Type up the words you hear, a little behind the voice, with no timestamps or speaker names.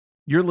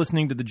You're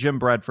listening to the Jim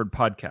Bradford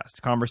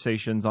Podcast,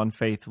 Conversations on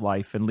Faith,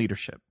 Life, and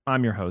Leadership.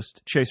 I'm your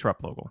host, Chase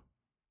Replogle.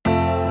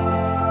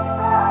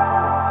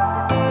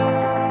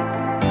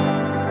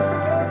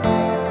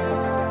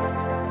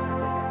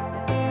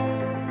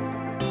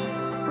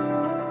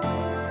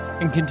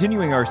 In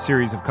continuing our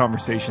series of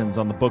conversations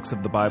on the books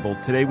of the Bible,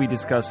 today we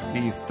discuss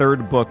the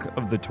third book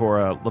of the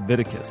Torah,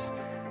 Leviticus.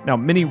 Now,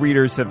 many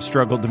readers have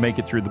struggled to make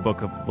it through the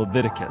book of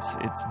Leviticus,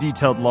 its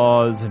detailed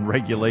laws and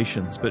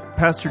regulations, but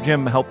Pastor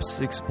Jim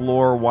helps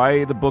explore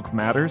why the book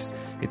matters,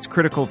 its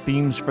critical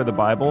themes for the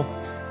Bible,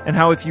 and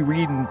how if you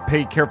read and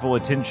pay careful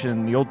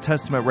attention, the Old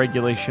Testament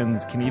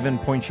regulations can even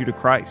point you to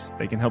Christ.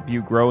 They can help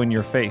you grow in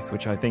your faith,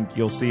 which I think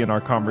you'll see in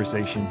our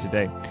conversation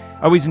today.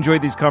 I always enjoy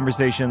these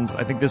conversations.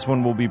 I think this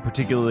one will be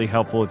particularly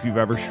helpful if you've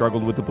ever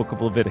struggled with the book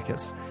of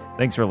Leviticus.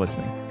 Thanks for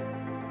listening.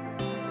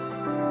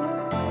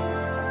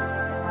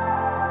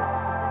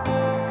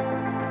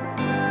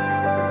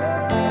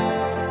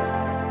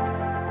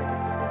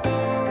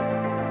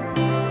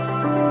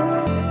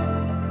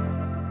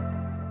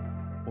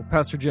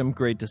 Pastor Jim,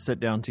 great to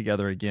sit down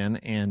together again.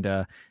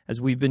 And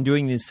as we've been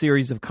doing this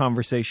series of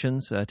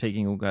conversations,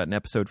 taking an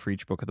episode for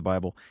each book of the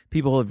Bible,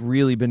 people have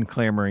really been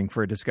clamoring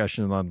for a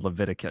discussion on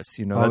Leviticus.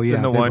 You know, that's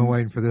been the they've one. Been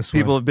waiting for this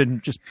people one. have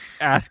been just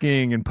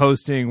asking and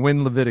posting,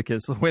 when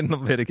Leviticus, when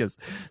Leviticus.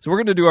 So we're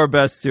going to do our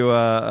best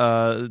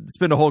to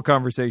spend a whole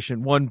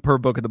conversation, one per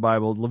book of the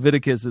Bible.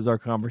 Leviticus is our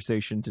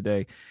conversation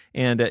today,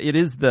 and it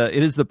is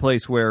the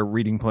place where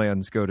reading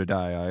plans go to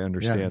die. I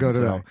understand. Yeah, go to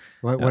die.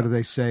 What do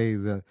they say?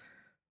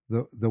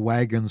 The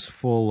wagon's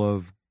full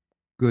of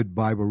good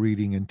Bible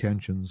reading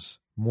intentions.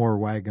 More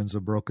wagons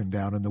are broken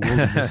down in the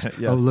wilderness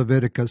yes. of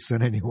Leviticus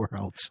than anywhere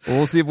else. Well,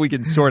 we'll see if we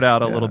can sort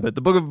out a little bit. The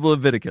book of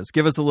Leviticus,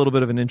 give us a little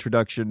bit of an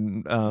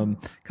introduction, kind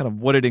of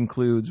what it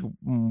includes,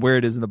 where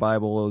it is in the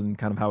Bible, and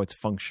kind of how it's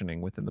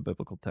functioning within the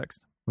biblical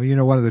text. Well, you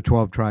know, one of the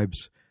 12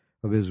 tribes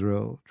of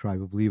Israel,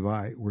 tribe of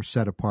Levi, were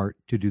set apart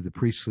to do the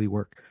priestly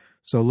work.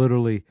 So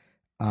literally,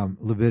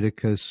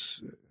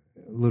 Leviticus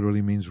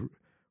literally means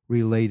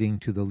relating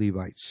to the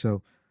Levites.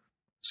 So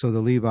the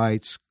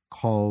Levites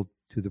called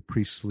to the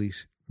priestly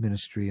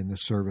ministry and the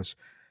service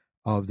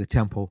of the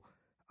temple,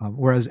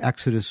 whereas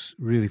Exodus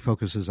really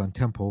focuses on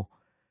temple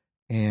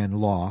and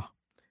law.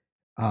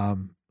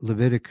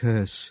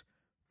 Leviticus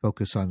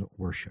focus on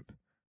worship.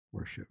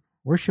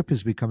 Worship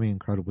is becoming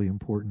incredibly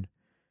important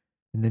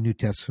in the New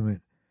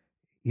Testament.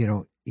 You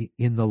know,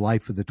 in the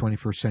life of the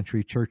 21st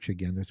century church,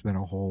 again, there's been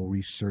a whole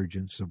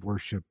resurgence of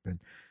worship, and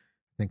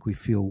I think we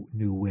feel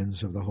new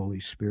winds of the Holy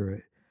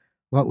Spirit.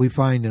 What we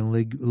find in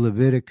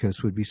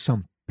Leviticus would be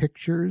some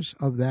pictures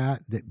of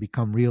that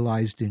become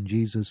realized in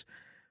Jesus,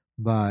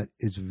 but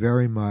it's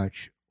very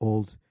much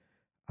Old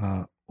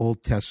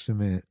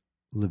Testament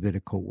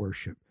Levitical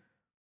worship.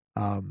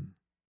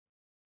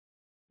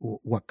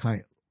 What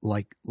kind,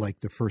 like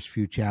the first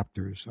few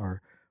chapters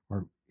are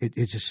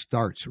it just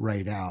starts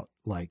right out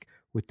like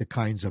with the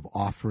kinds of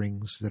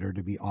offerings that are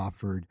to be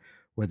offered,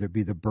 whether it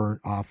be the burnt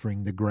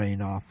offering, the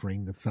grain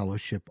offering, the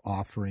fellowship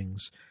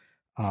offerings,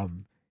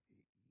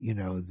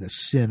 the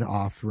sin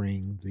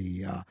offering,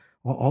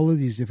 all of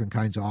these different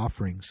kinds of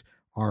offerings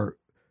are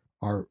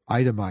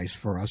itemized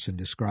for us and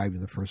described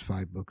in the first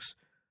 5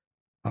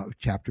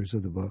 chapters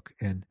of the book.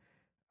 And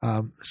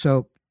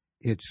so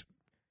it's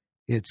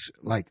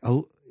like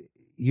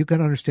you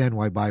can understand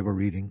why Bible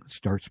reading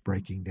starts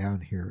breaking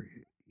down here.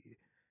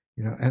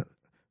 You know, and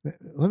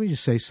let me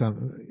just say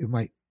something. It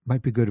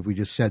might be good if we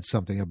just said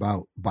something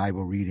about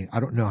Bible reading.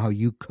 I don't know how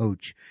you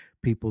coach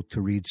people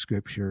to read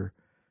Scripture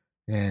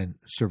and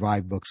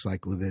survive books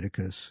like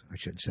Leviticus. I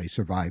shouldn't say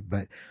survive,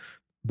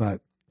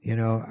 but you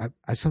know,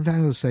 I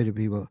sometimes will say to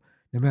people,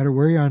 no matter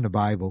where you are in the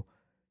Bible,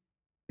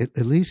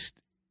 at least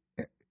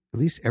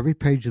every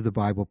page of the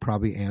Bible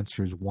probably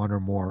answers one or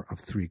more of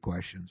 3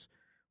 questions.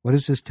 What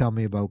does this tell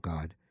me about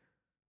God?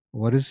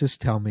 What does this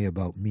tell me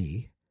about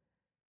me?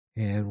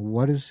 And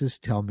what does this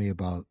tell me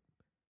about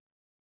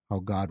how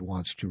God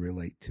wants to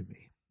relate to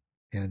me?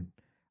 And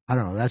I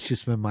don't know, that's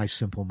just been my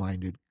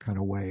simple-minded kind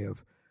of way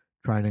of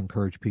trying to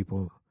encourage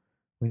people.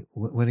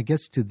 When it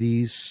gets to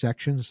these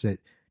sections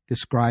that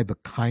describe a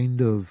kind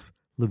of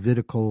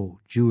Levitical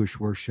Jewish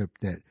worship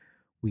that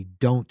we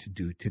don't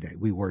do today,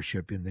 we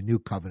worship in the New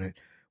Covenant,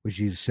 which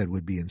Jesus said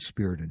would be in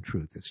spirit and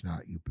truth. It's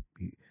not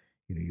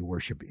you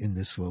worship in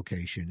this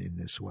location in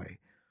this way.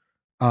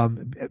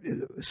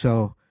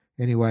 So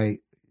anyway,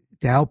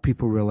 to help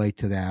people relate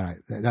to that,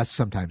 that's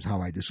sometimes how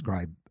I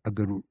describe a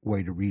good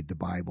way to read the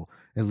Bible.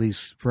 At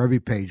least for every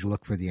page,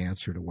 look for the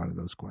answer to one of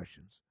those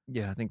questions.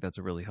 Yeah, I think that's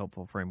a really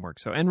helpful framework.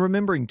 So, and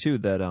remembering too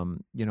that,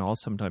 I'll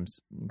sometimes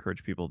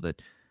encourage people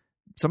that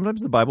sometimes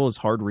the Bible is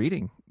hard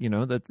reading. You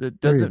know, that it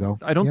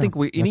doesn't. I don't think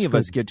any of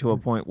us get to a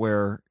point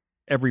where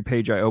every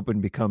page I open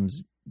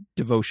becomes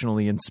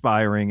devotionally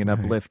inspiring and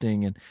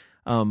uplifting, and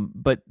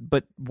But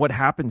what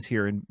happens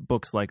here in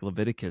books like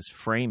Leviticus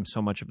frame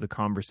so much of the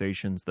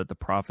conversations that the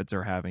prophets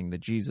are having, that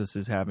Jesus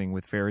is having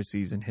with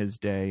Pharisees in his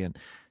day. And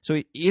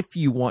so if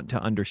you want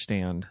to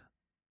understand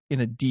in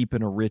a deep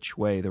and a rich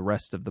way the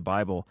rest of the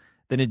Bible,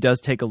 then it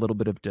does take a little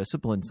bit of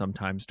discipline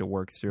sometimes to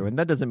work through. And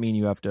that doesn't mean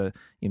you have to,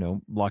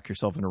 lock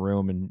yourself in a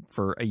room and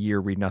for a year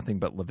read nothing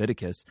but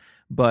Leviticus,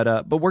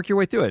 but work your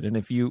way through it. And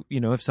if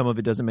if some of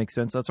it doesn't make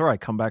sense, that's all right.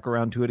 Come back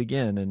around to it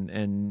again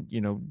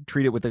and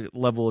treat it with a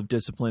level of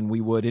discipline we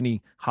would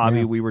any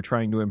hobby we were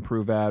trying to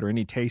improve at or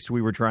any taste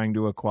we were trying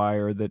to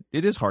acquire. That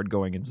it is hard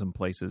going in some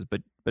places,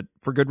 but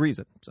for good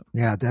reason. So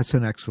yeah, that's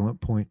an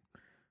excellent point.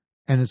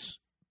 And it's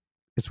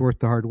worth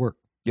the hard work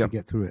to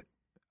get through it.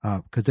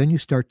 Because then you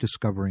start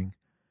discovering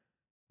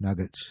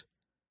nuggets.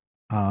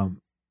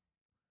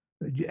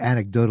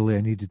 Anecdotally,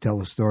 I need to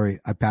tell a story.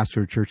 I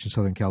pastored a church in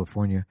Southern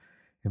California,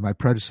 and my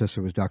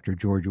predecessor was Dr.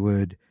 George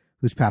Wood,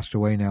 who's passed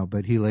away now,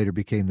 but he later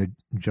became the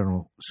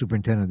general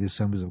superintendent of the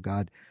Assemblies of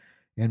God.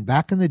 And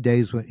back in the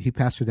days when he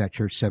pastored that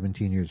church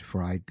 17 years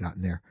before I'd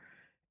gotten there,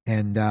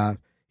 and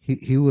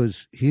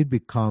he had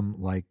become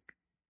like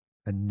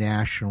a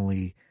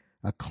nationally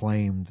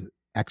acclaimed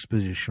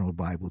expositional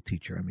Bible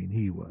teacher. I mean,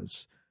 he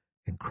was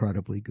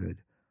incredibly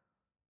good.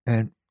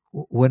 And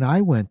when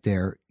I went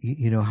there,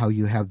 you know how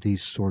you have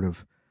these sort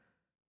of,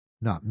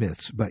 not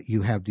myths, but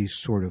you have these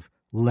sort of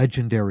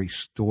legendary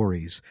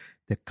stories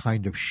that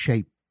kind of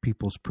shape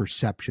people's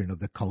perception of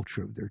the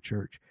culture of their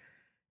church.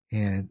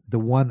 And the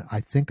one I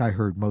think I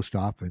heard most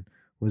often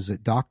was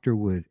that Dr.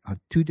 Wood, on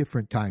 2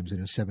 different times in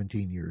his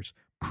 17 years,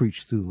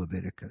 preached through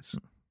Leviticus.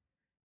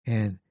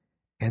 And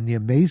the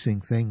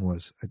amazing thing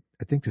was,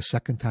 I think the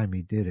second time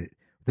he did it,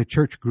 the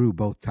church grew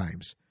both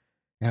times.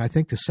 And I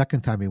think the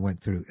second time he went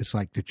through, it's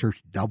like the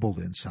church doubled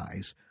in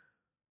size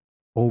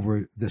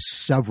over the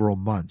several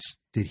months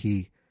that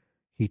he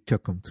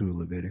took them through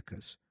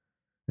Leviticus.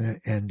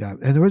 And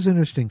there was an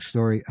interesting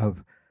story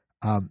of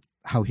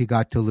how he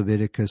got to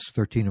Leviticus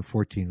 13 and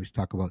 14. We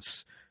talk about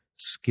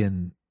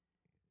skin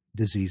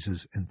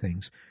diseases and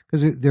things,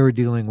 because they were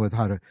dealing with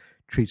how to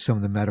treat some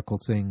of the medical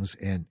things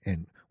and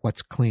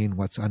what's clean,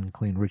 what's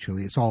unclean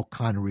ritually. It's all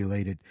kind of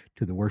related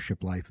to the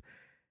worship life.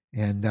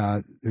 And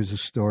there's a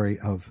story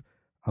of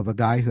a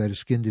guy who had a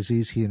skin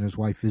disease. He and his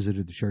wife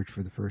visited the church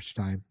for the first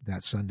time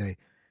that Sunday.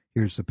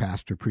 Here's the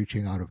pastor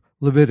preaching out of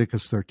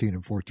Leviticus 13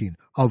 and 14,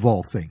 of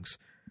all things.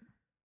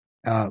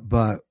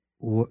 But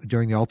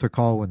during the altar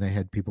call, when they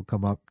had people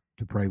come up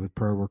to pray with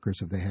prayer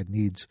workers if they had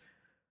needs,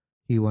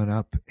 he went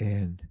up,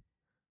 and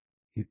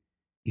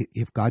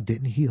if God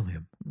didn't heal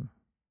him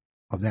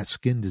of that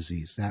skin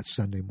disease that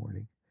Sunday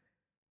morning,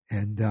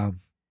 and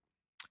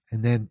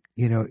then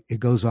it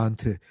goes on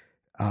to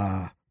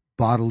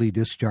bodily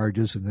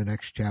discharges in the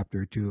next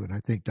chapter or two. And I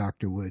think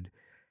Dr. Wood,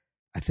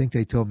 I think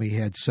they told me he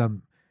had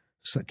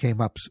came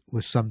up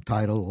with some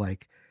title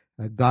like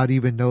God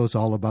even knows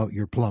all about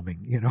your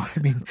plumbing. I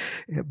mean,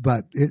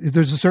 but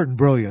there's a certain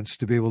brilliance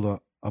to be able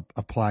to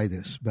apply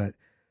this. But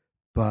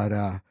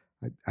I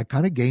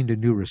kind of gained a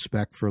new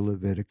respect for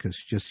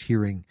Leviticus just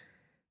hearing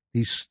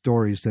these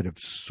stories that have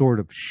sort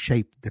of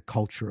shaped the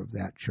culture of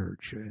that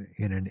church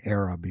in an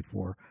era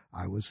before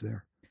I was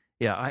there.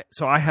 Yeah,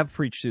 so I have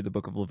preached through the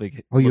book of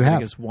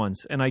Leviticus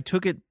once, and I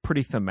took it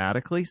pretty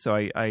thematically. So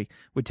I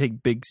would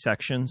take big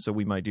sections. So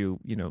we might do,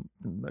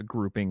 a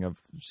grouping of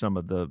some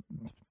of the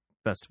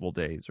festival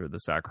days or the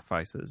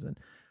sacrifices.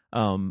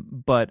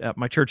 But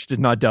my church did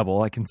not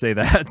double, I can say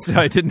that. So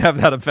I didn't have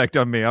that effect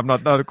on me. I'm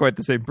not quite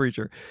the same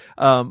preacher.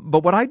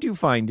 But what I do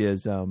find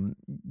is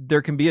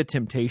there can be a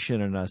temptation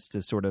in us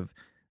to sort of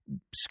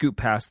scoop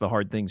past the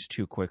hard things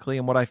too quickly.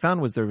 And what I found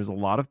was there was a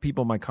lot of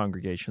people in my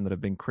congregation that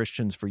have been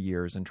Christians for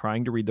years and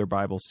trying to read their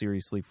Bible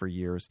seriously for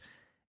years,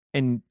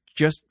 and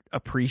just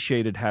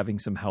appreciated having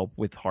some help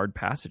with hard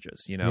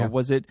passages.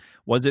 Was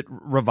it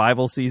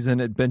revival season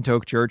at Bent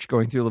Oak Church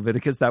going through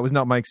Leviticus? That was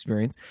not my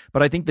experience.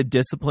 But I think the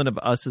discipline of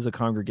us as a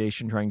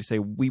congregation trying to say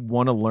we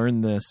want to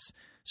learn this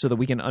so that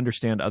we can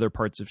understand other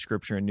parts of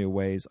Scripture in new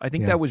ways. I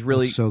think that was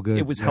really so good.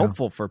 It was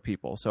helpful for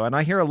people. So, and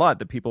I hear a lot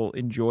that people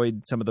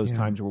enjoyed some of those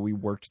times where we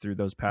worked through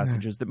those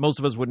passages that most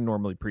of us wouldn't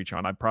normally preach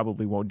on. I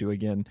probably won't do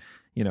again,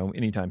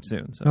 anytime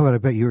soon. So. No, but I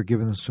bet you were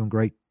giving us some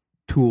great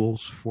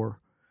tools for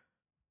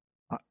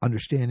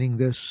understanding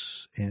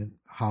this and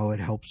how it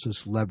helps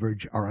us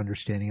leverage our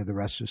understanding of the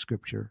rest of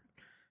Scripture.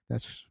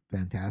 That's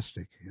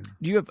fantastic. Yeah.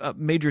 Do you have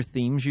major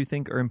themes you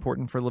think are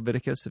important for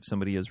Leviticus if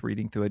somebody is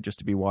reading through it, just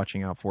to be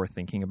watching out for,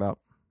 thinking about?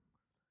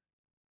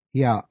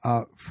 Yeah.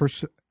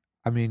 First,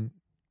 I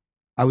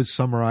would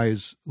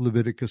summarize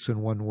Leviticus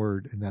in one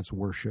word, and that's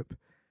worship.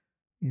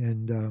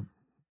 And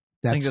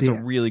I think that's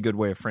a really good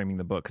way of framing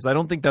the book, because I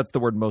don't think that's the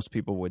word most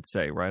people would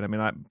say, right? I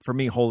mean, for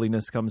me,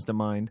 holiness comes to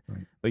mind,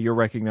 right. But you're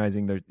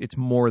recognizing that it's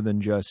more than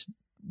just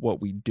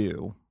what we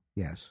do.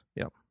 Yes.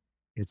 Yep.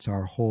 It's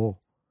our whole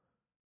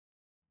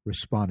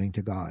responding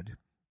to God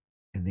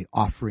and the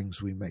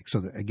offerings we make.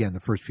 So again,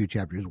 the first few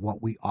chapters is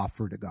what we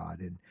offer to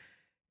God,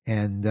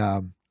 and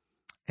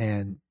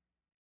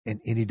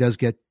he does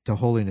get to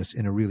holiness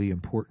in a really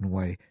important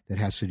way that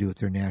has to do with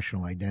their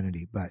national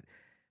identity. But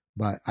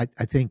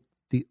I think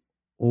the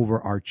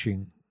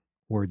overarching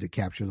word that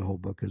captures the whole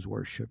book is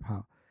worship.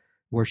 How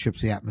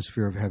worship's the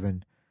atmosphere of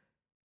heaven.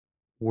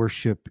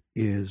 Worship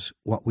is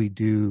what we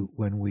do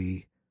when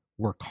we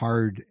work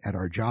hard at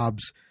our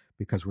jobs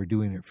because we're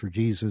doing it for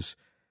Jesus.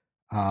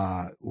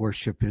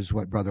 Worship is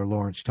what Brother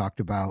Lawrence talked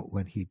about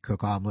when he'd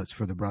cook omelets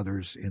for the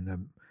brothers in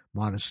the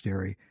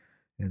monastery,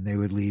 and they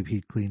would leave.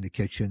 He'd clean the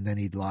kitchen, then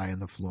he'd lie on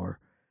the floor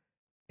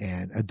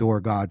and adore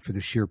God for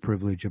the sheer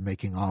privilege of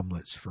making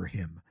omelets for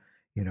him.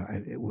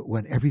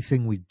 When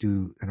everything we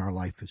do in our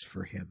life is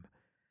for him,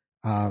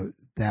 all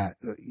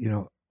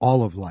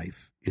of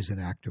life is an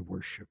act of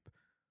worship.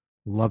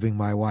 Loving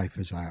my wife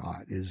as I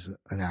ought is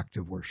an act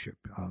of worship.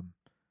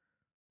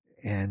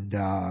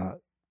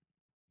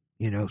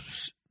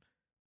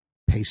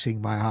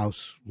 Pacing my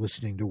house,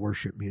 listening to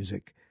worship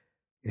music,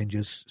 and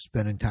just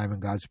spending time in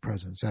God's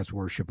presence, that's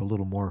worship a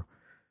little more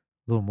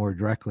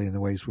directly in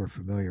the ways we're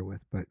familiar with.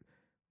 But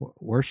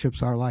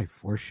worship's our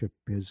life. Worship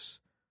is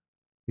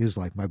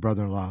life. My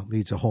brother-in-law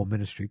leads a whole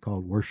ministry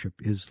called Worship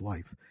is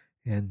Life.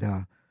 And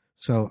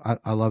so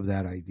I love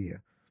that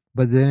idea.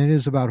 But then it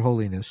is about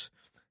holiness.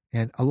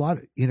 And a lot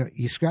of,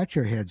 you scratch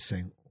your head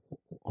saying,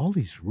 all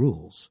these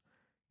rules,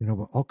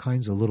 but all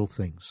kinds of little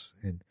things.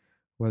 And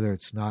whether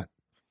it's not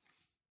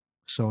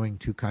sewing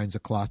two kinds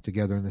of cloth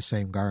together in the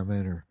same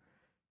garment, or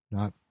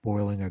not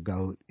boiling a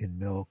goat in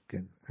milk.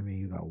 And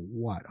you go,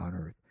 what on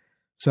earth?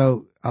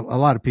 So a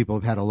lot of people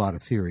have had a lot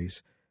of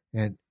theories.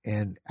 And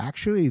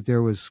actually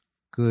there was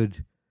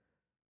good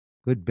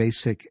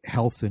basic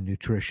health and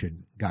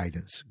nutrition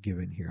guidance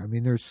given here.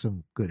 There's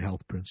some good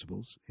health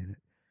principles in it.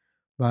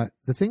 But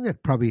the thing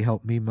that probably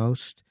helped me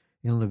most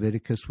in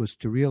Leviticus was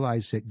to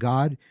realize that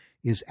God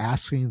is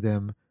asking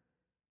them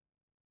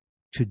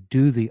to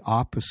do the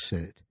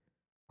opposite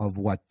of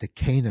what the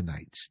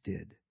Canaanites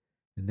did.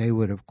 And they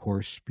would, of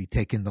course, be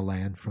taking the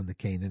land from the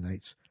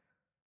Canaanites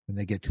when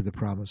they get to the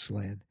promised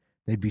land.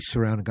 They'd be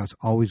surrounded. God's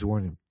always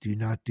warning them, do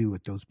not do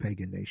what those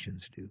pagan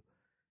nations do.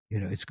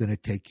 It's going to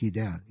take you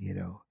down.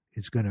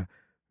 It's going to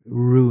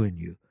ruin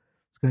you.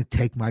 It's going to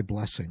take my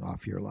blessing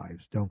off your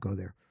lives. Don't go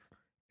there.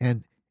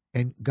 And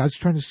God's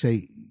trying to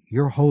say,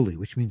 you're holy,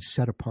 which means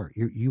set apart.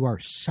 You are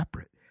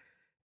separate.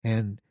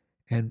 And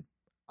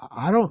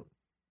I don't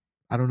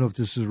know if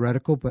this is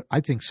heretical, but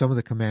I think some of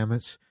the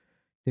commandments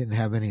didn't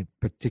have any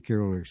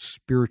particular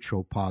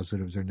spiritual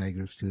positives or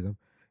negatives to them.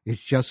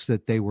 It's just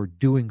that they were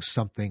doing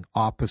something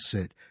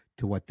opposite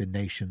to what the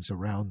nations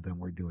around them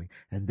were doing.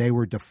 And they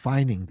were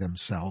defining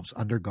themselves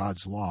under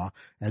God's law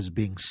as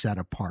being set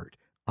apart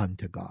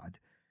unto God.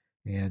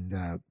 And,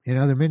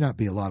 there may not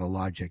be a lot of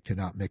logic to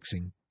not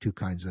mixing two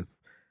kinds of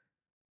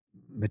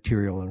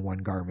material in one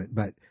garment,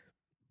 but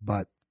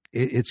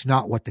it's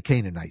not what the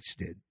Canaanites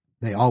did.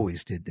 They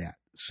always did that.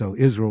 So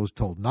Israel was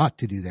told not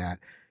to do that,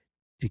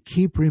 to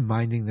keep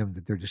reminding them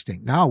that they're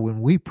distinct. Now,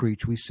 when we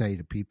preach, we say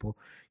to people,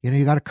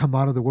 you got to come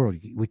out of the world.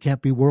 We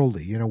can't be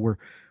worldly.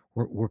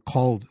 We're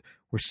called,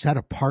 we're set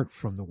apart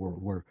from the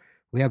world.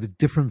 We have a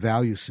different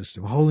value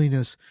system.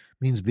 Holiness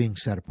means being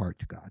set apart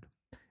to God.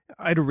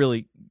 I had a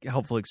really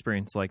helpful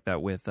experience like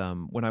that with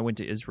when I went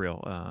to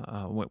Israel.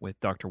 Went with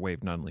Dr.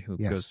 Wave Nunley, who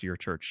goes to your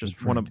church.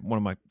 Just one of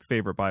my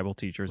favorite Bible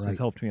teachers. Has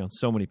helped me on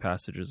so many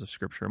passages of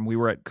Scripture. And we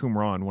were at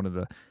Qumran, one of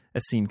the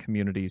Essene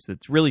communities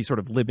that's really sort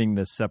of living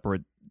this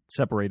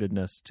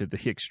separatedness to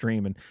the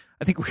extreme. And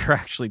I think we were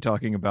actually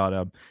talking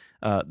about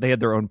they had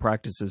their own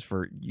practices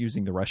for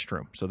using the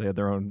restroom. So they had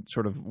their own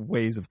sort of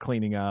ways of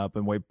cleaning up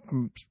and way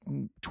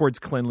towards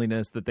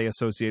cleanliness that they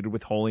associated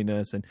with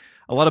holiness. And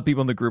a lot of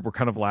people in the group were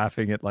kind of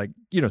laughing at, like,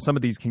 some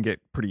of these can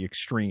get pretty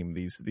extreme,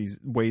 these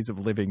ways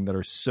of living that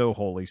are so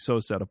holy, so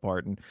set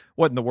apart, and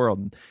what in the world?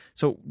 And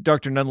so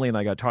Dr. Nunley and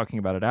I got talking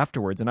about it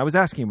afterwards, and I was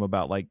asking him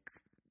about, like,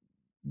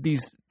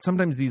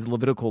 sometimes these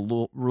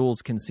Levitical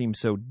rules can seem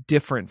so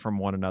different from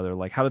one another.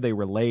 Like, how do they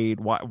relate?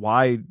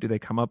 Why do they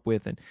come up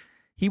with? And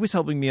he was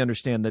helping me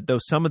understand that though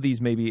some of these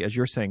maybe, as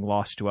you're saying,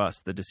 lost to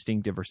us, the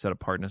distinctive or set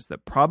apartness,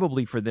 that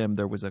probably for them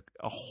there was a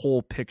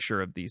whole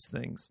picture of these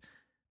things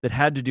that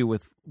had to do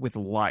with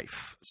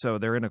life. So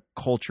they're in a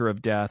culture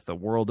of death, a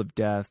world of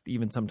death.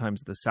 Even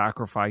sometimes the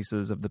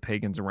sacrifices of the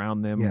pagans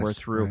around them were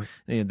through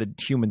the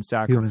human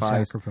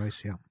sacrifice.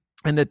 Yeah.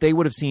 And that they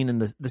would have seen in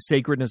the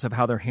sacredness of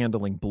how they're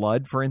handling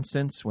blood, for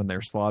instance, when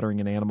they're slaughtering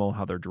an animal,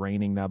 how they're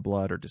draining that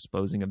blood or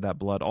disposing of that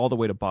blood, all the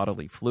way to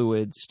bodily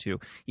fluids, to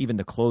even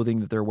the clothing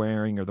that they're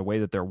wearing or the way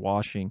that they're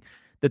washing.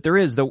 That there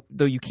is, though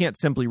you can't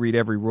simply read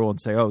every rule and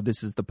say, oh,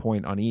 this is the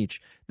point on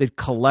each, that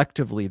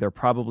collectively there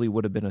probably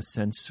would have been a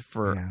sense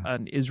for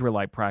an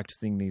Israelite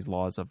practicing these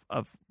laws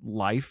of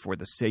life, or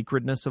the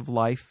sacredness of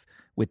life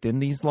within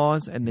these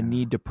laws, and the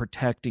need to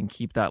protect and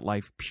keep that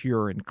life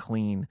pure and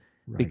clean.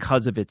 Right.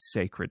 Because of its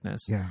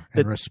sacredness.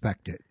 And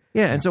respect it.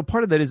 And so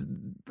part of that is,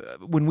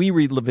 when we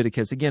read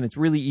Leviticus, again, it's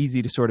really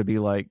easy to sort of be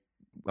like,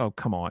 oh,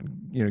 come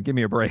on, give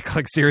me a break.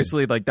 Like,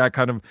 seriously, like that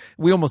kind of,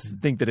 we almost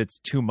think that it's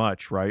too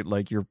much, right?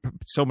 Like,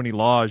 so many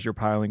laws you're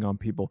piling on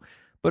people.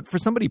 But for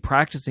somebody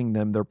practicing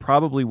them, there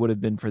probably would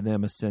have been for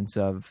them a sense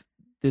of,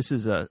 this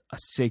is a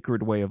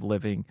sacred way of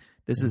living.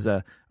 This is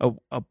a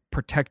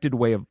protected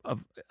way of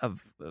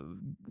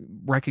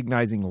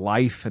recognizing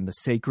life and the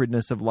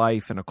sacredness of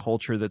life in a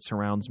culture that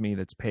surrounds me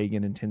that's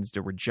pagan and tends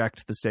to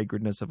reject the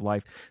sacredness of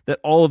life, that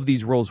all of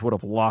these roles would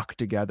have locked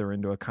together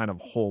into a kind of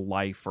whole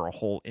life or a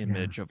whole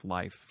image of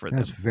life for them.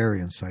 That's very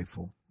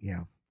insightful.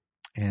 Yeah.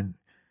 And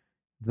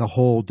the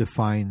whole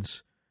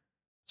defines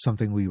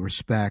something we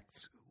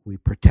respect, we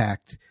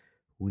protect,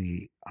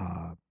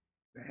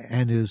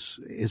 and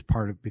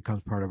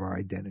becomes part of our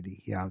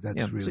identity. Yeah,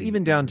 that's really. So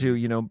even down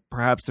to,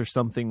 perhaps there's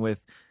something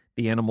with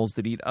the animals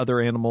that eat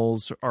other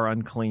animals are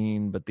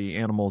unclean, but the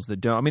animals that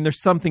don't. I mean,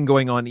 there's something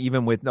going on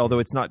even with, although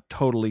it's not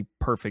totally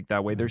perfect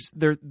that way.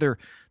 They're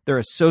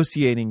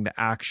associating the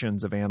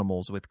actions of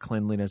animals with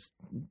cleanliness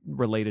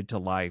related to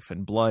life,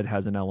 and blood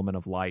has an element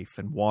of life,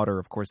 and water,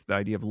 of course, the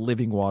idea of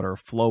living water,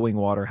 flowing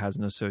water has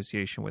an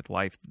association with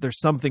life. There's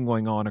something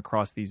going on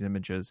across these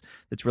images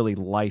that's really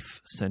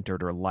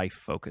life-centered or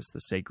life-focused, the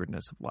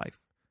sacredness of life.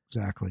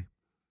 Exactly.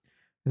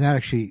 And that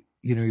actually,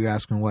 you're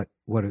asking what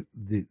are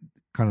the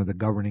kind of the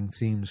governing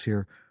themes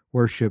here: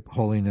 worship,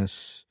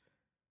 holiness,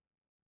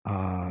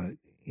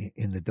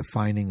 in the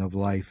defining of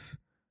life.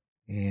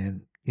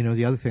 And,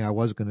 the other thing I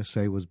was going to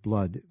say was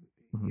blood,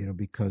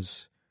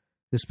 because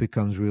this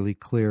becomes really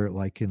clear,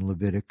 like in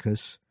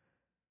Leviticus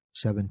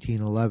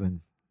 17:11,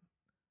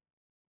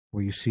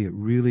 where you see it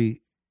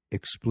really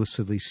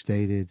explicitly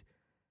stated,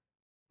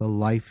 the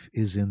life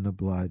is in the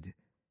blood,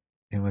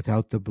 and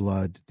without the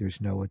blood, there's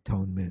no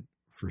atonement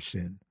for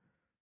sin.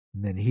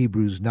 And then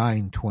Hebrews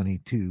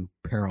 9:22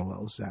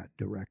 parallels that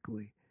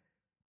directly,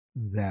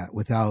 that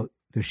without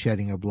the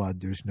shedding of blood,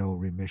 there's no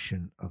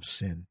remission of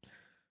sin.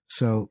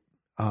 So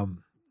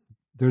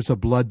there's a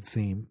blood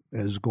theme,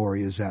 as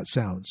gory as that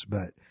sounds,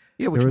 but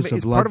which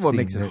is part of what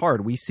makes it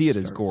hard. We see it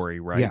as gory,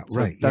 right? Yeah,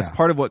 so right. That's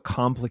part of what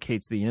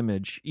complicates the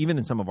image, even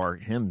in some of our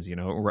hymns,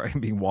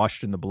 right, being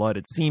washed in the blood.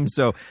 It seems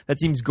so.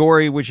 That seems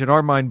gory, which in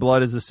our mind,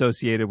 blood is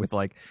associated with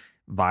like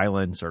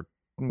violence or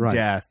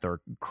death or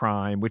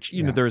crime, which,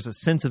 there's a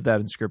sense of that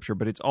in Scripture,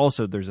 but it's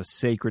also, there's a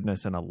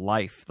sacredness and a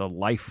life, the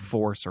life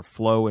force or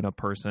flow in a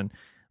person.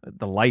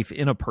 The life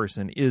in a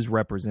person is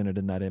represented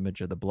in that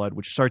image of the blood,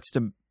 which starts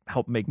to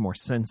help make more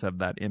sense of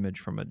that image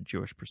from a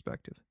Jewish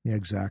perspective. Yeah,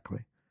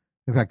 exactly.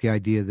 In fact, the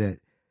idea that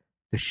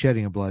the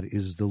shedding of blood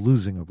is the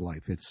losing of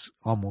life, it's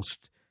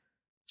almost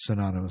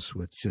synonymous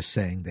with just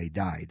saying they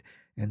died.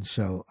 And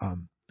so,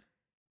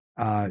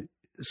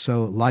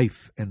 so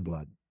life and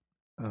blood,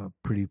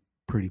 pretty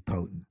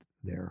potent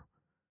there.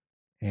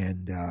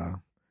 And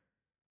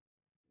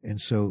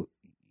so,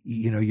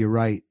 you're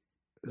right.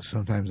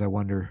 Sometimes I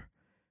wonder,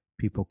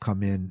 people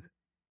come in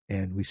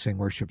and we sing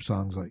worship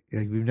songs like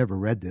we've never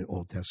read the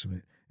Old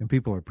Testament, and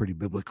people are pretty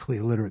biblically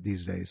illiterate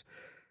these days.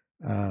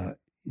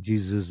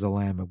 Jesus is the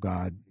Lamb of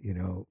God.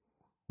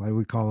 Why do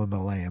we call him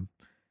a lamb?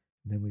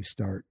 And then we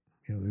start,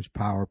 there's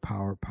power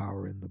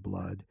in the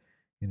blood.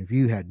 And if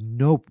you had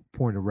no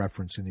point of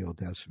reference in the Old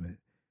Testament,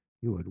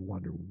 you would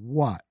wonder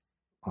what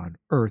on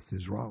earth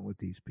is wrong with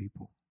these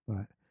people.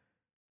 But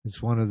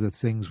it's one of the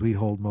things we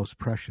hold most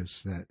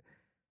precious, that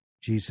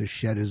Jesus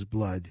shed his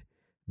blood.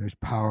 There's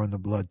power in the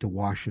blood to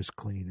wash us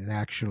clean and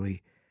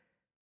actually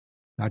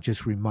not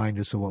just remind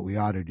us of what we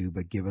ought to do,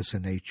 but give us a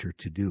nature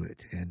to do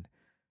it. And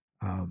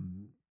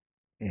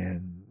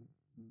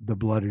the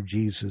blood of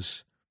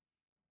Jesus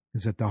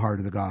is at the heart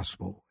of the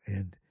gospel.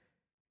 And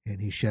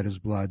he shed his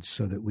blood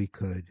so that we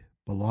could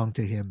belong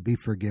to him, be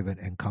forgiven,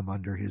 and come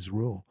under his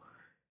rule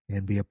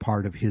and be a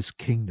part of his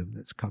kingdom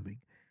that's coming.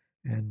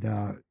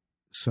 And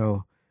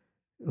so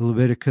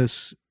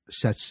Leviticus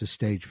sets the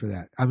stage for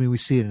that. I mean, we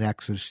see it in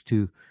Exodus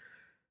too.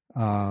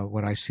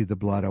 When I see the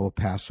blood, I will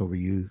pass over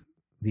you.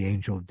 The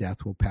angel of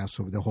death will pass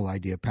over. The whole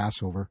idea of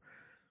Passover,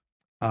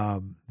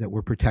 that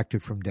we're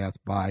protected from death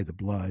by the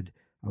blood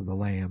of the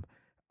lamb,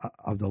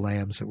 of the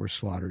lambs that were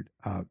slaughtered.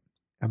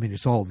 I mean,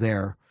 it's all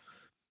there.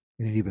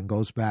 And it even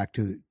goes back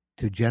to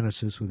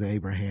Genesis with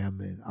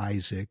Abraham and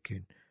Isaac,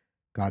 and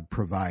God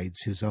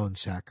provides his own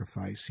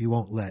sacrifice. He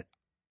won't let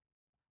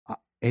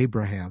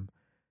Abraham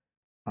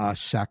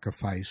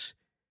sacrifice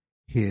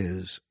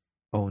his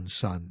own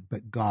son,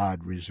 but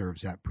God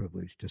reserves that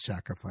privilege to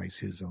sacrifice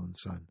his own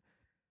son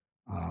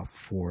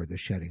for the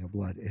shedding of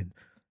blood. And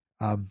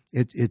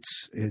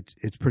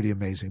it's pretty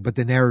amazing. But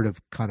the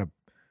narrative kind of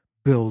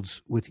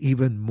builds with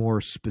even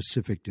more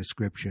specific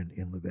description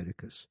in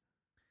Leviticus.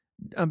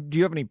 Do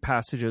you have any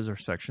passages or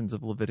sections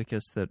of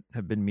Leviticus that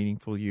have been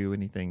meaningful to you?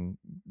 Anything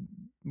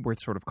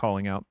worth sort of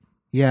calling out?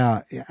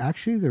 Yeah,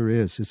 actually there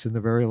is. It's in the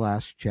very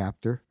last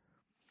chapter.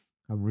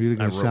 I'm really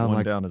going to sound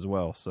like down as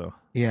well. So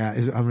yeah,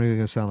 I'm really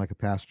going to sound like a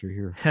pastor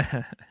here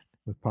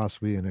with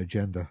possibly an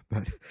agenda.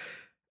 But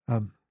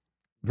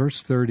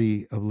verse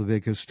 30 of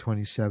Leviticus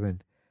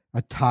 27,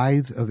 a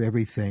tithe of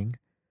everything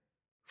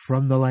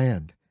from the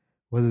land,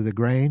 whether the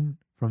grain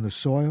from the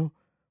soil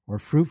or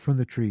fruit from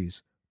the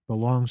trees,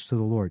 belongs to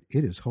the Lord.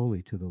 It is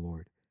holy to the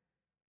Lord.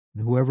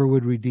 And whoever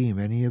would redeem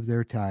any of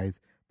their tithe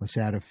must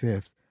add a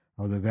fifth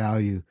of the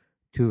value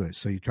to it.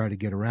 So you try to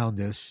get around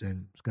this,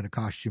 and it's going to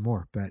cost you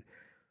more. But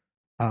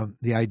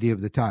the idea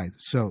of the tithe.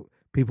 So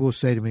people will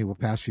say to me, well,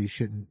 Pastor, you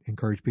shouldn't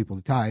encourage people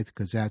to tithe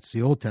because that's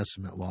the Old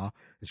Testament law.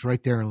 It's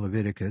right there in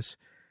Leviticus.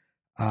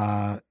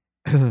 And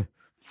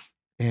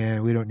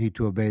we don't need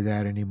to obey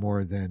that any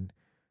more than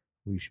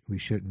we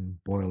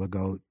shouldn't boil a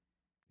goat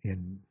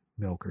in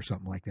milk or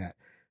something like that.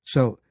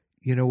 So,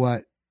 you know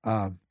what?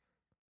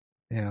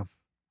 Yeah,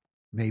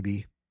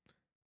 maybe.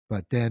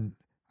 But then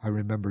I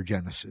remember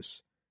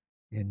Genesis.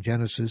 In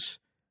Genesis,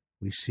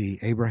 we see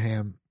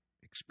Abraham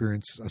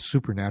experience a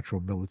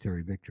supernatural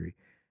military victory.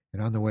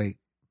 And on the way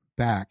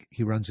back,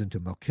 he runs into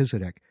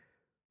Melchizedek,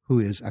 who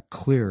is a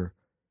clear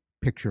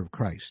picture of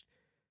Christ.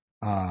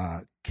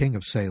 King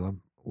of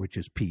Salem, which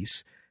is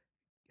peace,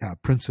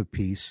 Prince of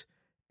Peace,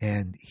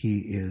 and he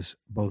is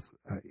both,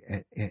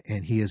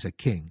 and he is a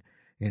king.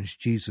 And it's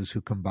Jesus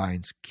who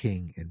combines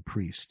king and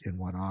priest in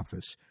one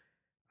office.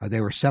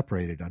 They were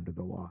separated under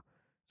the law.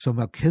 So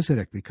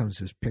Melchizedek becomes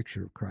this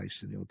picture of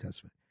Christ in the Old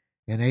Testament.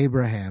 And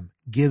Abraham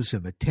gives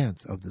him a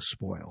tenth of the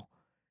spoil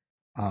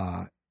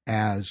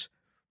as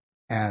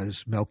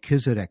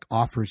Melchizedek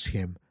offers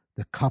him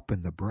the cup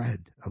and the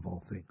bread of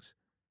all things,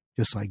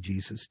 just like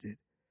Jesus did.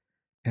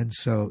 And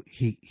so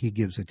he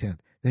gives a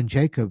tenth. Then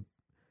Jacob,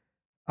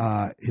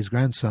 his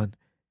grandson,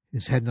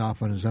 is heading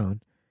off on his own,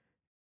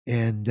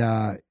 and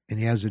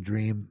he has a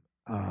dream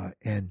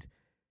and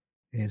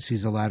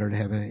sees a ladder to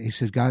heaven. And he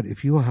says, God,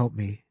 if you will help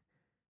me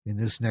in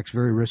this next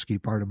very risky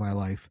part of my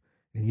life,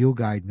 and you'll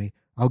guide me,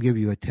 I'll give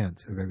you a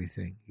tenth of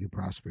everything you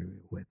prosper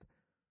me with.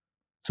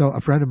 So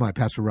a friend of mine,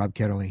 Pastor Rob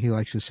Kettling, he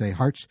likes to say,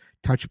 hearts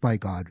touched by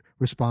God,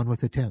 respond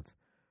with a tenth.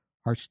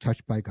 Hearts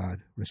touched by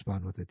God,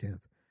 respond with a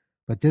tenth.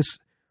 But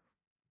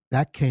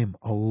that came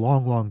a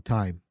long, long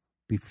time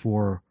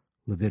before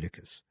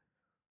Leviticus.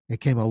 It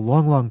came a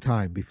long, long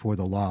time before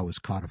the law was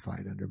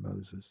codified under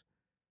Moses.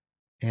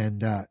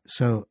 And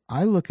so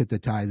I look at the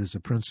tithe as a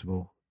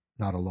principle,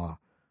 not a law.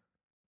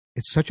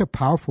 It's such a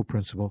powerful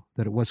principle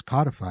that it was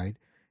codified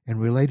and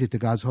related to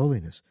God's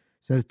holiness.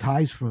 So it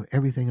tithes from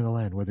everything in the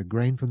land, whether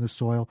grain from the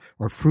soil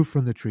or fruit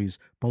from the trees,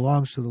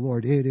 belongs to the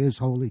Lord. It is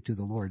holy to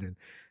the Lord. And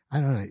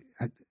I don't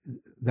know,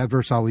 that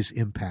verse always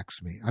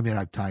impacts me. I mean,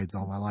 I've tithed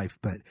all my life,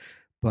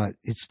 but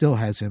it still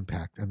has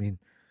impact. I mean,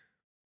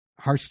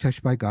 hearts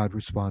touched by God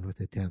respond with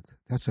a tenth.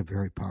 That's a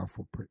very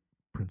powerful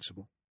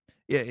principle.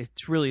 Yeah,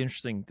 it's really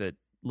interesting that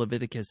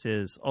Leviticus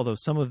is, although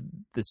some of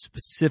the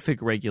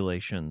specific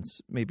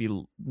regulations may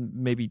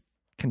be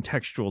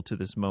contextual to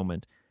this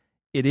moment,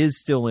 it is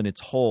still in its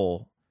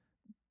whole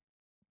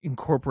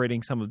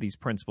incorporating some of these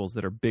principles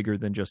that are bigger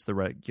than just the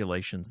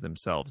regulations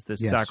themselves.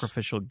 This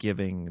sacrificial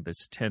giving,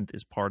 this tenth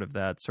is part of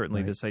that.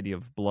 Certainly this idea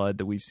of blood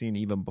that we've seen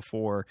even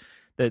before,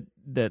 that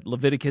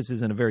Leviticus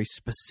is in a very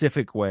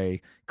specific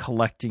way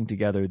collecting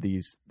together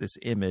this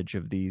image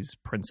of these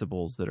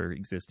principles that are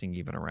existing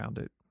even around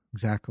it.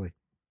 Exactly.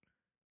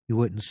 You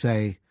wouldn't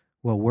say,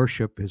 well,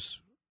 worship is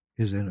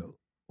in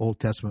Old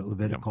Testament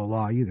Levitical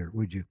law either,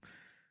 would you?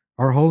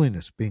 Our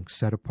holiness being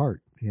set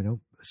apart,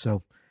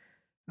 So,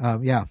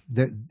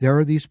 there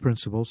are these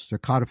principles. They're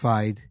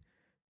codified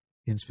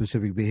in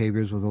specific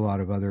behaviors with a lot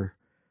of other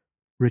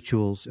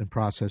rituals and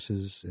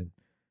processes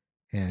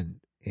and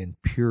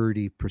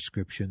purity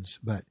prescriptions.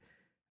 But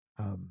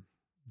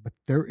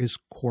there is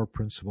core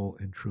principle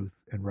and truth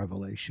and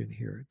revelation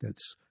here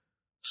that's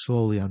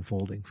slowly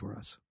unfolding for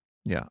us.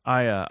 Yeah,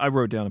 I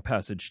wrote down a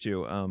passage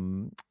too,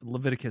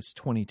 Leviticus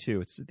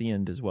 22, it's at the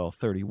end as well,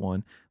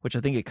 31, which I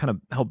think it kind of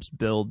helps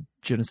build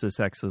Genesis,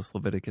 Exodus,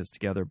 Leviticus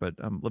together, but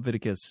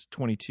Leviticus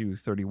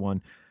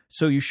 22:31,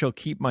 so you shall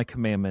keep my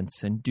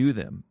commandments and do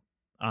them.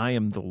 I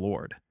am the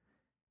Lord.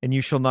 And you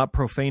shall not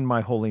profane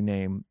my holy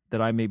name,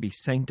 that I may be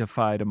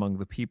sanctified among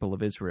the people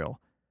of Israel.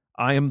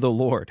 I am the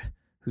Lord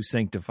who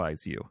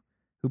sanctifies you,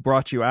 who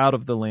brought you out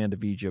of the land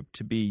of Egypt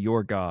to be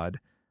your God.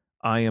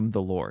 I am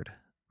the Lord.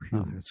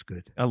 That's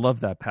good. I love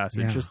that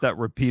passage, just that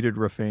repeated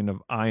refrain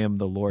of I am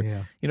the Lord.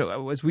 Yeah.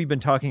 As we've been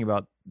talking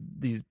about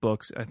these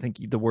books, I think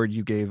the word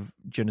you gave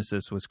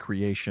Genesis was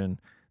creation.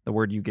 The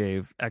word you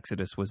gave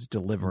Exodus was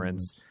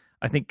deliverance.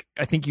 I think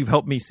you've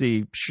helped me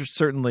see,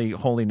 certainly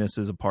holiness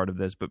is a part of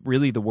this, but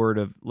really the word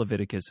of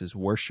Leviticus is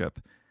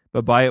worship.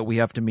 But by it, we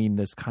have to mean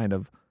this kind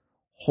of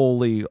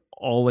holy,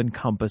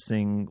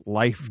 all-encompassing,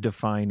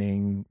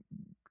 life-defining,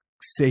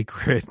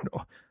 sacred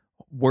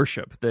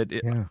worship, that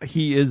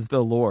he is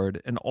the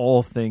Lord and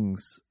all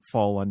things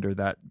fall under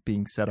that,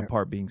 being set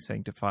apart, being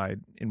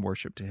sanctified in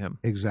worship to him.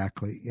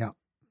 Exactly. Yeah.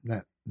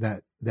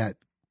 That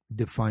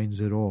defines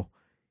it all.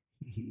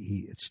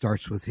 It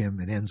starts with him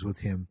and ends with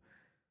him.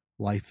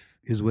 Life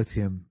is with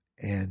him.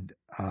 And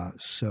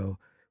so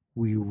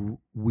we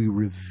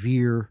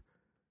revere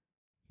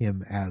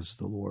him as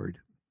the Lord.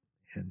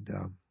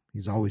 And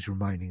he's always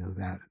reminding of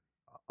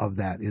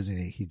that, isn't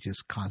he? He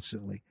just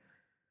constantly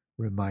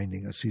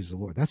reminding us he's the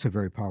Lord. That's a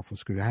very powerful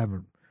scripture.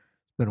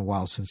 It's been a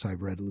while since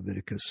I've read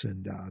Leviticus,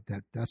 and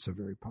that's a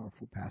very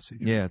powerful passage.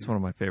 Yeah, it's one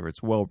of my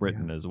favorites. Well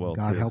written as well.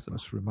 God too, help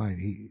us remind.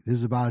 This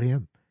is about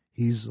him.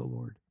 He's the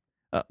Lord.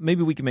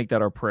 maybe we can make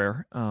that our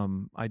prayer.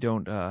 I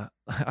don't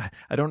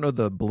know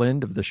the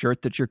blend of the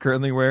shirt that you're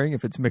currently wearing,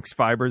 if it's mixed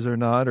fibers or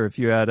not, or if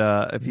you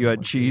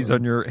had cheese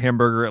on your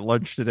hamburger at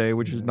lunch today,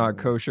 which is not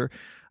kosher.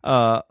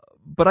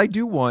 But I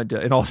do want,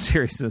 in all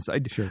seriousness,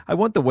 I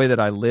want the way that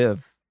I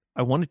live.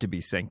 I want it to be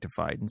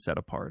sanctified and set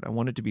apart. I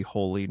want it to be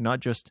holy,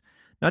 not just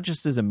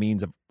as a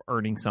means of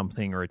earning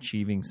something or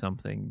achieving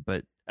something,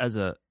 but as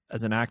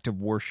an act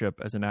of worship,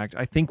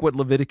 I think what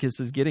Leviticus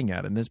is getting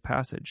at in this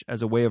passage,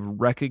 as a way of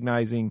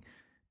recognizing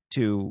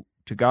to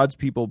God's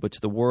people, but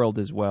to the world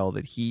as well,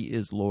 that he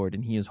is Lord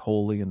and he is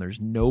holy, and there's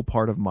no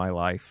part of my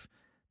life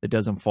that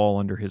doesn't fall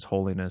under his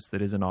holiness,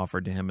 that isn't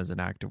offered to him as an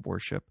act of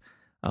worship.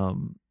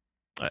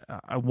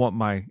 I want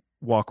my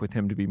walk with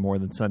him to be more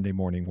than Sunday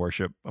morning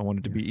worship. I want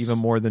it to be even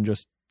more than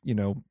just,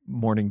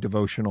 morning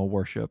devotional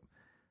worship.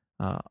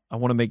 I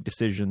want to make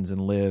decisions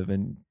and live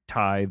and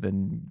tithe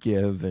and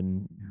give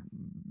and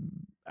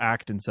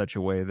act in such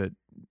a way that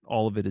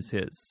all of it is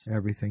his.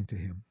 Everything to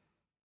him.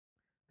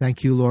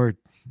 Thank you, Lord.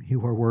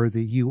 You are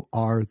worthy. You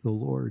are the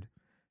Lord.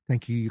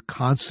 Thank you. You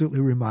constantly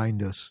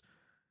remind us.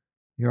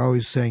 You're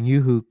always saying,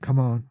 come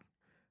on,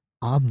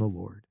 I'm the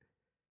Lord.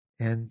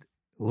 And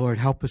Lord,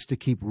 help us to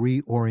keep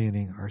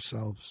reorienting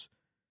ourselves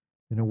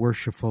in a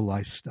worshipful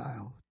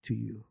lifestyle to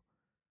you.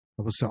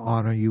 Help us to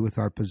honor you with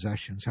our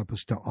possessions. Help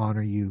us to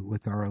honor you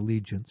with our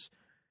allegiance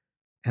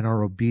and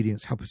our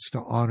obedience. Help us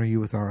to honor you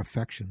with our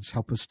affections.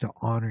 Help us to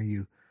honor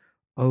you,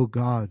 oh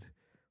God,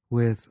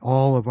 with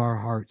all of our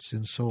hearts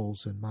and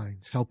souls and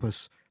minds. Help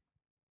us,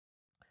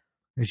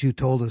 as you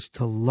told us,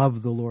 to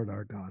love the Lord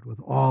our God with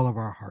all of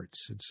our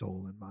hearts and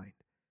soul and mind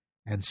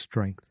and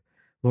strength.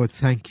 Lord,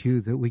 thank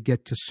you that we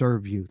get to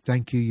serve you.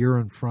 Thank you, you're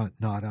in front,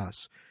 not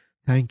us.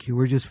 Thank you,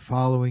 we're just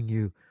following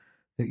you,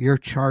 that you're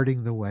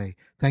charting the way.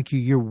 Thank you,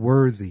 you're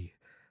worthy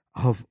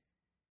of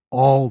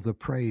all the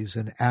praise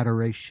and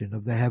adoration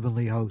of the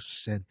heavenly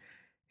hosts and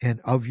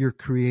of your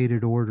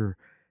created order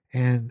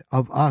and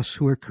of us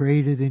who are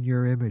created in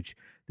your image,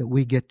 that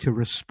we get to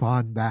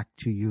respond back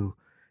to you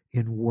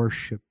in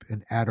worship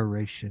and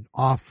adoration,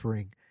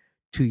 offering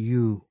to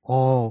you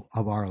all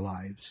of our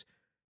lives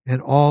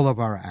and all of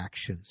our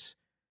actions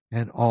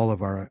and all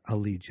of our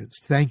allegiance.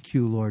 Thank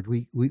you, Lord.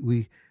 We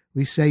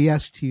say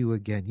yes to you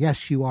again.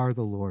 Yes, you are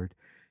the Lord.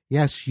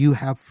 Yes, you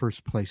have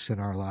first place in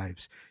our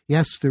lives.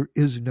 Yes, there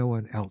is no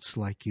one else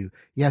like you.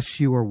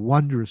 Yes, you are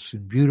wondrous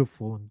and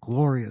beautiful and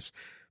glorious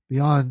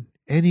beyond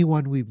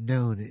anyone we've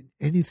known and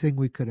anything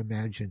we could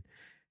imagine.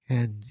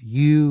 And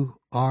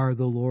you are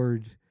the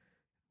Lord.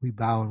 We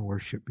bow and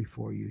worship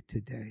before you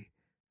today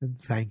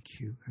and thank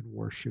you and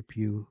worship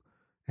you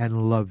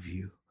and love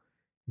you.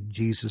 In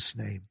Jesus'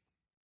 name,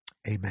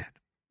 amen.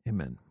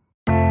 Amen.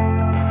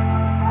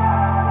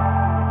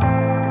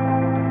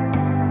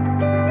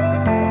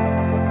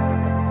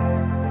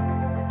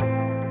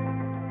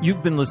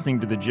 You've been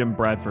listening to the Jim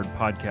Bradford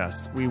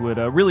Podcast. We would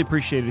really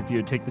appreciate it if you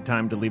would take the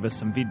time to leave us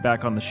some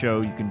feedback on the show.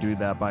 You can do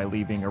that by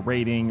leaving a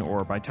rating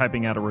or by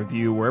typing out a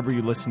review wherever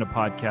you listen to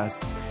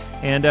podcasts.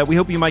 And we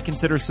hope you might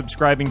consider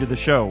subscribing to the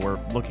show. We're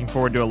looking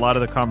forward to a lot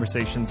of the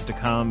conversations to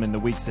come in the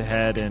weeks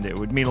ahead, and it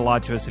would mean a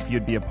lot to us if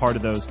you'd be a part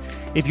of those.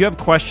 If you have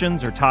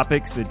questions or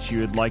topics that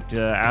you would like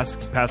to ask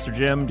Pastor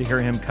Jim to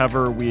hear him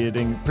cover, we'd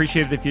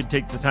appreciate it if you'd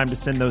take the time to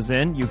send those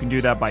in. You can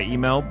do that by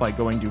email by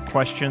going to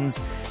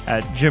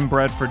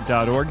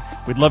questions@jimbradford.org.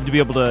 We'd love to be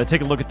able to take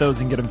a look at those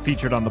and get them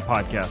featured on the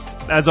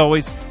podcast. As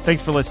always,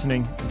 thanks for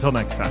listening. Until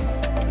next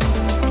time.